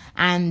school,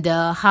 and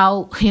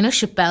how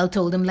Chappelle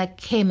told him,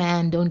 like, hey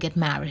man, don't get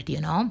married,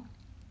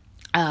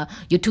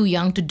 you're too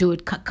young to do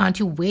it. Can't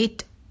you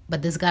wait?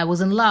 But this guy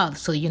was in love,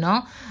 so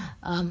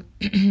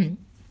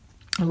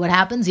what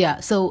happens? Yeah,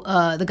 so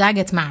the guy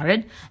gets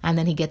married, and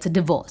then he gets a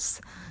divorce.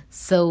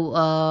 So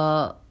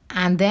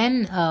and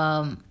then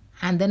I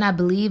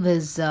believe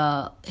his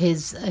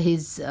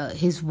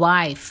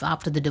wife,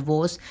 after the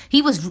divorce,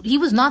 he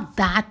was not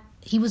that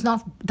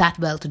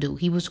well to do.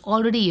 He was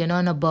already in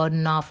a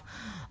burden of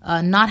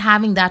not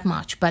having that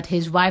much. But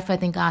his wife, I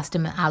think, asked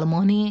him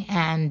alimony,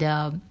 and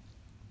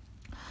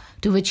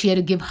to which he had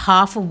to give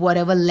half of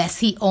whatever less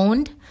he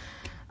owned.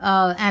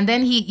 And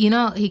then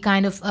he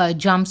kind of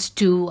jumps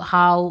to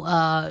how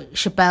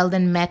Chappelle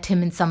then met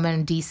him somewhere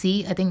in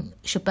DC. I think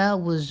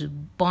Chappelle was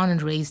born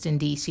and raised in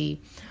DC.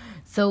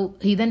 So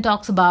he then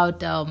talks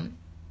about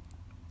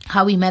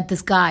how he met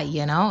this guy,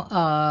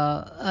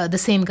 the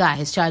same guy,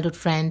 his childhood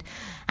friend.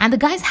 And the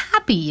guy's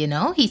happy,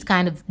 he's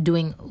kind of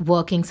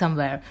working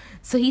somewhere.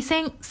 So he's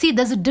saying, see,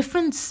 there's a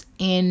difference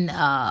in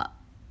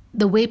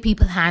the way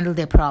people handle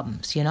their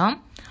problems,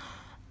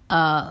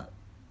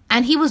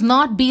 and he was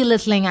not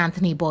belittling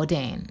Anthony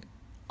Bourdain.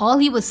 All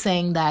he was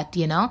saying that,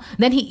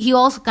 then he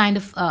also kind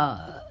of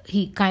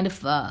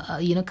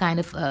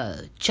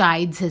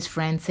chides his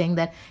friend, saying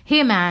that,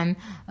 hey man,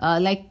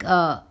 I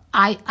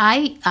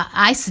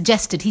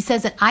suggested, he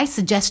says that I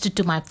suggested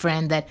to my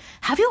friend that,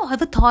 have you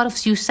ever thought of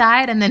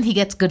suicide? And then he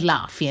gets good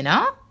laugh,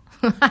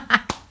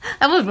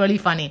 That was really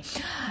funny.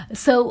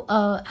 So,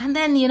 and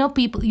then, you have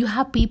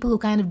people who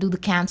kind of do the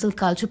cancel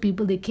culture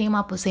people. They came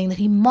up with saying that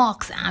he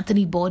mocks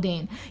Anthony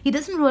Bourdain. He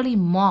doesn't really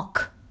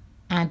mock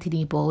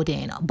Anthony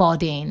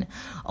Bourdain.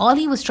 All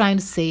he was trying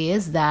to say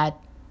is that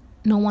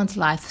no one's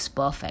life is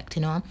perfect,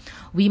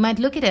 We might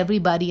look at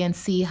everybody and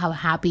see how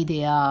happy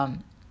they are,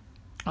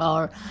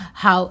 or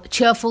how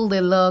cheerful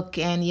they look,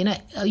 and,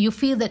 you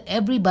feel that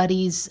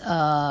everybody's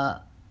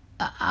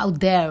out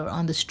there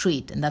on the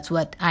street. And that's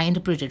what I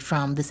interpreted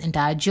from this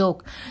entire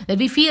joke, that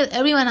we feel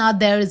everyone out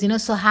there is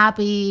so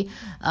happy,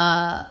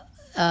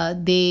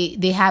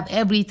 they have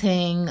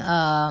everything.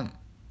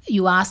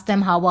 You ask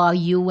them, how are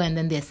you? And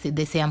then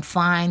they say I'm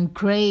fine,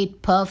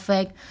 great,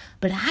 perfect.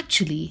 But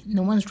actually,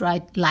 no one's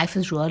life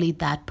is really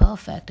that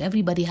perfect.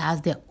 Everybody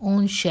has their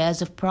own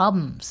shares of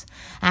problems,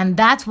 and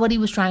that's what he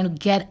was trying to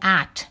get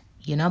at,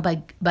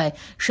 by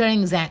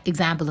sharing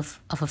example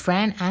of a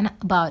friend and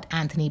about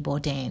Anthony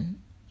Bourdain.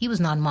 He was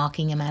not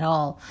mocking him at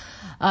all.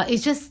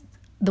 It's just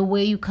the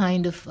way you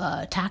kind of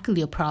tackle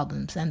your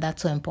problems, and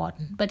that's so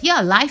important. But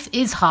yeah, life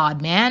is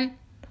hard, man.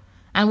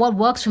 And what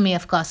works for me,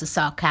 of course, is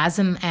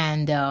sarcasm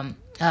and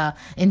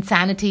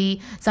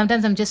insanity.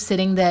 Sometimes I'm just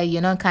sitting there,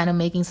 kind of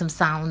making some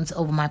sounds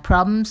over my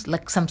problems,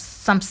 like some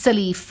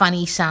silly,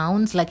 funny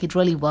sounds. Like, it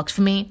really works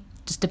for me.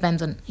 Just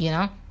depends on,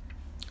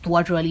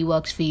 what really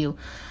works for you.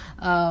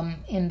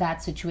 In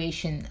that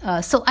situation.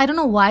 So I don't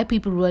know why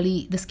people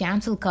this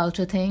cancel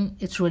culture thing,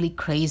 it's really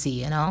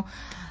crazy,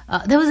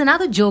 There was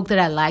another joke that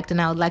I liked,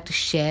 and I would like to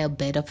share a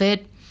bit of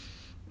it,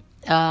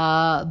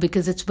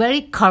 because it's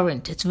very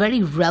current, it's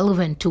very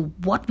relevant to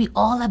what we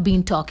all have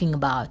been talking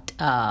about,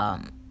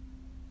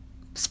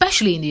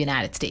 especially in the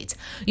United States.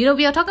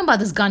 We are talking about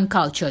this gun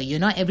culture,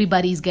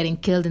 everybody's getting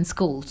killed in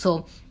school.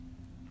 So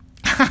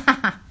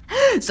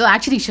So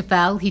actually,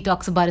 Chappelle, he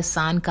talks about his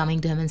son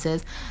coming to him and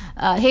says,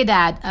 hey,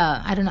 Dad,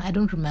 I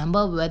don't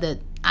remember whether...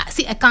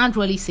 I can't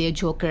really say a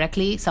joke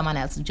correctly, someone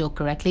else's joke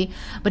correctly.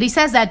 But he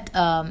says that,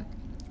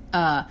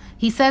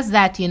 his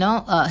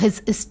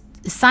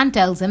son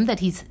tells him that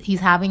he's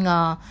having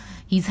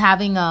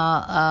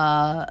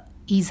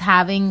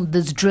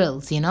this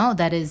drills,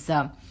 that is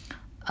the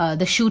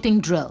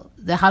shooting drill,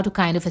 how to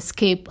kind of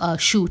escape a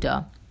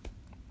shooter.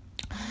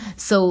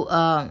 So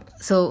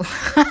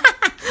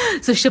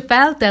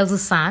Chappelle tells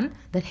his son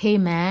that, hey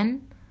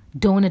man,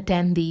 don't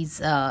attend these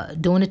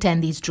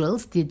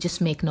drills. They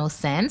just make no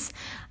sense.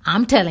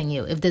 I'm telling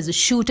you, if there's a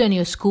shooter in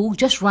your school,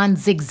 just run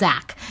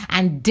zigzag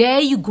and dare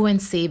you go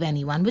and save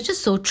anyone, which is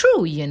so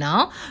true.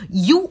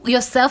 You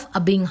yourself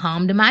are being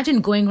harmed.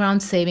 Imagine going around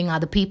saving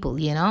other people.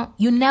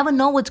 You never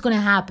know what's going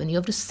to happen. You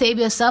have to save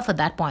yourself at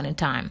that point in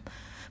time.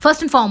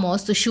 First and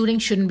foremost, the shooting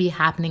shouldn't be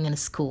happening in a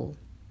school.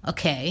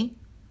 Okay,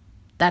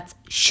 that's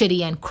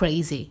shitty and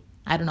crazy.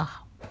 I don't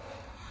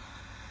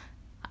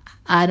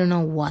know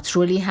what's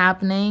really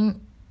happening,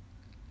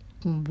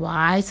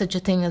 why such a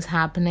thing is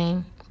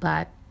happening,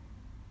 but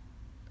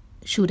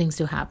shootings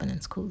do happen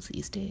in schools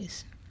these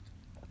days.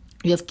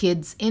 You have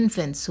kids,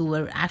 infants who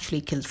were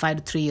actually killed, 5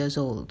 to 3 years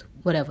old,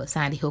 whatever,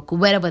 Sandy Hook,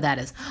 wherever that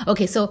is.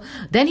 Okay, so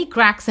then he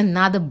cracks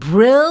another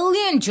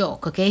brilliant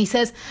joke, okay? He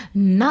says,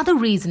 another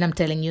reason I'm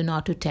telling you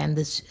not to attend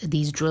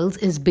these drills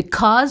is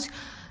because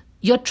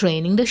you're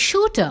training the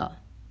shooter.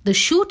 The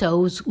shooter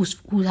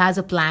who has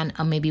a plan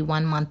maybe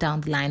 1 month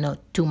down the line or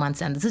 2 months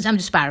down. I'm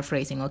just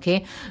paraphrasing,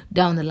 okay?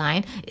 Down the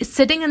line, is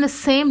sitting in the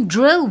same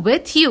drill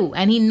with you,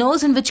 and he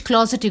knows in which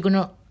closet you're going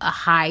to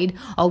hide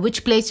or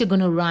which place you're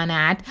going to run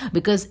at,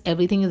 because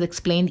everything is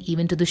explained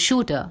even to the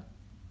shooter,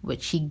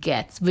 which he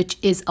gets, which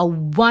is a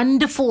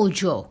wonderful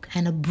joke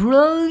and a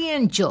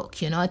brilliant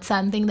joke. It's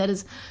something that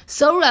is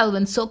so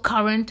relevant, so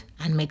current,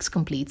 and makes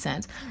complete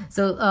sense.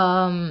 So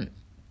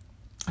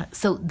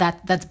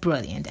that's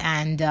brilliant.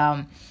 And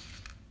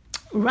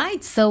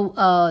right, so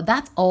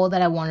that's all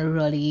that I want to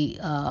really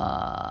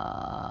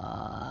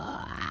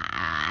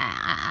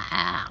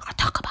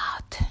talk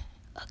about.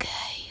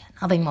 Okay,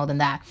 nothing more than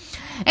that.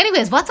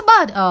 Anyways, what's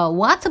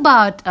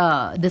about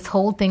this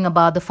whole thing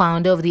about the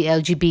founder of the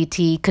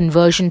LGBT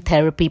conversion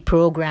therapy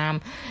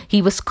program?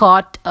 He was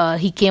caught.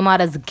 He came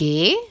out as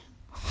gay.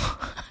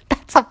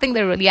 Something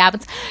that really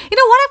happens.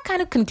 What I've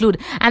kind of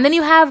concluded, and then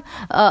you have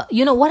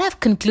what I've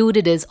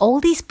concluded is all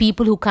these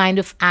people who kind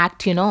of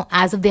act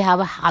as if they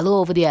have a halo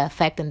over their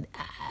effect and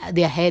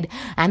their head,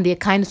 and they're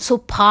kind of so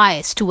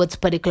pious towards a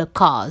particular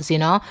cause.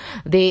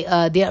 They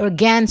are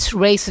against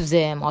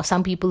racism, or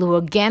some people who are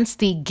against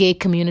the gay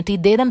community,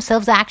 they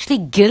themselves are actually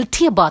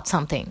guilty about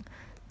something.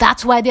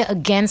 That's why they're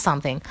against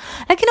something.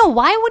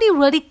 Why would you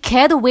really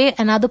care the way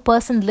another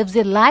person lives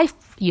their life?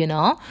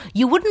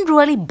 You wouldn't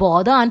really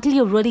bother until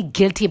you're really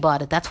guilty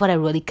about it. That's what I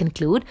really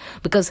conclude.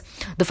 Because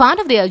the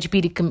founder of the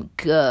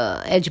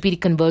LGBT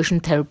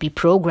conversion therapy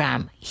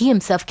program, he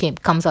himself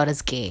comes out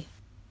as gay.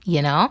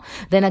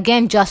 Then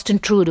again, Justin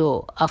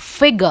Trudeau, a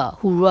figure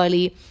who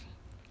really...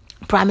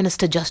 Prime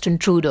Minister Justin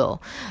Trudeau,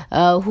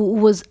 who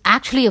was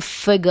actually a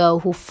figure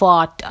who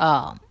fought...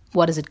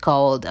 what is it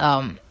called?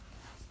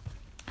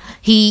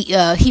 He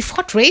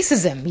fought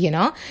racism.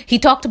 He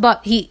talked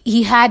about...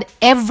 He had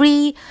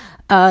every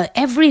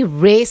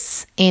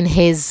race in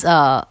his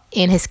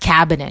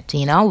cabinet,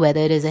 whether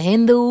it is a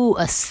Hindu,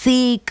 a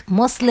Sikh,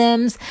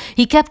 Muslims.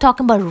 He kept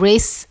talking about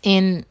race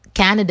in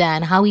Canada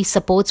and how he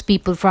supports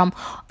people from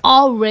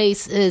all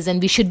races,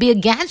 and we should be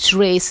against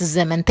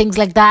racism and things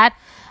like that.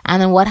 And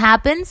then what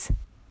happens?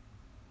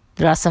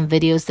 There are some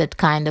videos that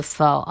kind of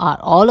are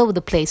all over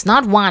the place.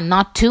 Not one,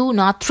 not two,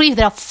 not three.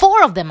 There are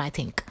 4 of them, I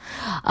think,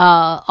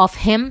 of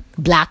him,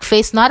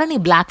 blackface. Not only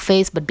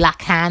blackface, but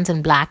black hands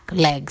and black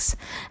legs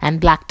and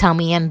black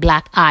tummy and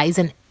black eyes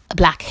and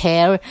black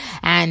hair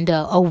and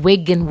a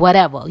wig and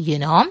whatever,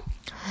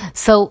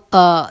 So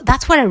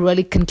that's what I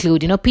really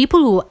conclude.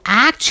 People who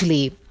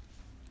actually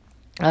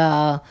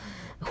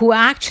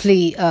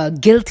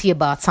guilty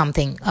about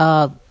something,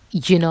 are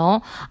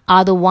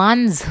the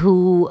ones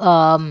who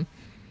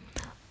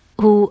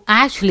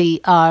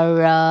actually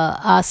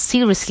are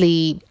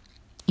seriously,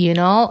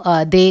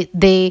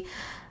 they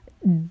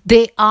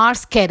are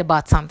scared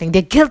about something.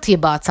 They're guilty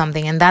about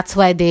something, and that's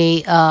why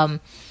they are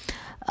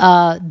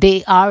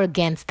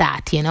against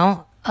that,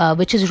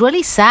 which is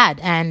really sad.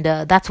 And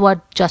that's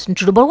what Justin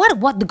Trudeau. But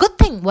what the good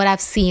thing, what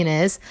I've seen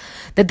is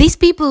that these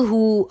people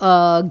who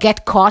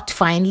get caught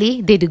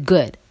finally, they do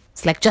good.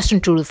 It's like Justin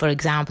Trudeau, for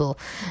example.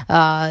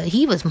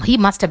 He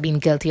must have been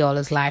guilty all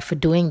his life for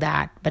doing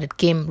that, but it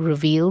came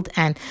revealed,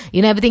 and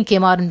everything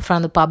came out in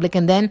front of the public.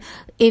 And then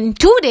in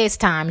 2 days'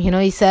 time,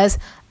 he says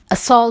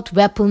assault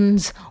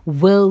weapons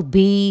will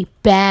be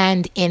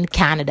banned in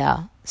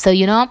Canada. So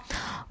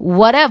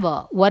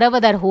whatever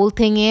that whole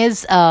thing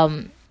is,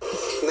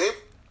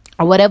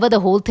 whatever the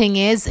whole thing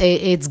is,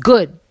 it's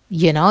good.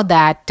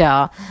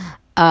 That.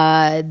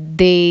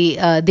 They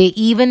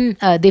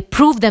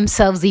prove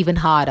themselves even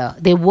harder.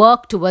 They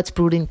work towards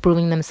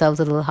proving themselves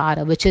a little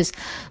harder, which is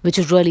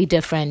really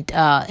different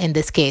in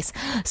this case.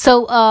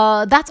 So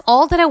that's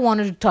all that I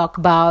wanted to talk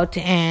about.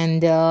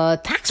 And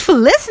thanks for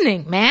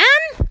listening, man.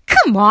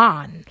 Come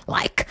on,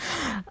 like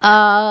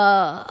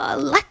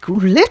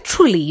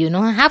literally,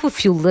 I have a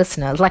few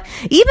listeners. Like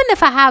even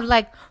if I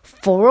have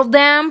 4 of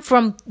them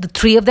from the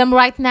 3 of them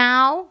right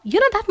now,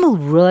 that will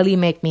really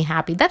make me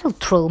happy. That will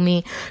thrill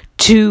me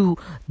to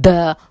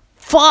the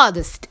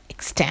farthest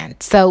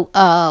extent. So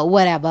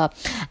whatever.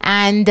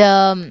 And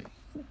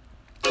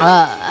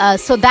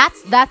So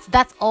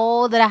that's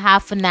all that I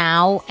have for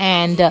now.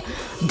 And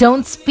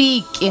Don't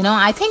Speak.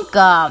 I think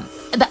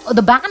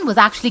the band was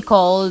actually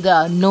called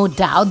No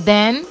Doubt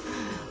then,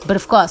 but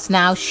of course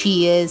now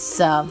she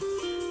is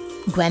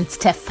Gwen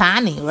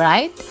Stefani,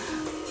 right?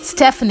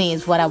 Stephanie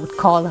is what I would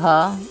call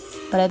her,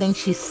 but I think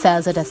she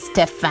says it as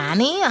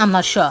Stefani. I'm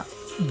not sure.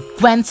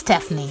 Gwen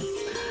Stefani.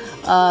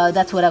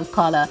 That's what I would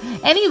call her.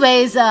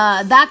 Anyways,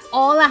 that's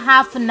all I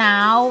have for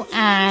now,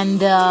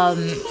 and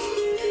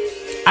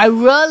I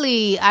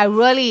really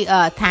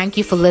thank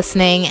you for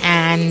listening,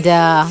 and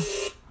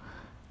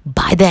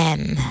bye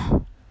then.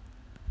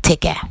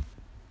 Take care.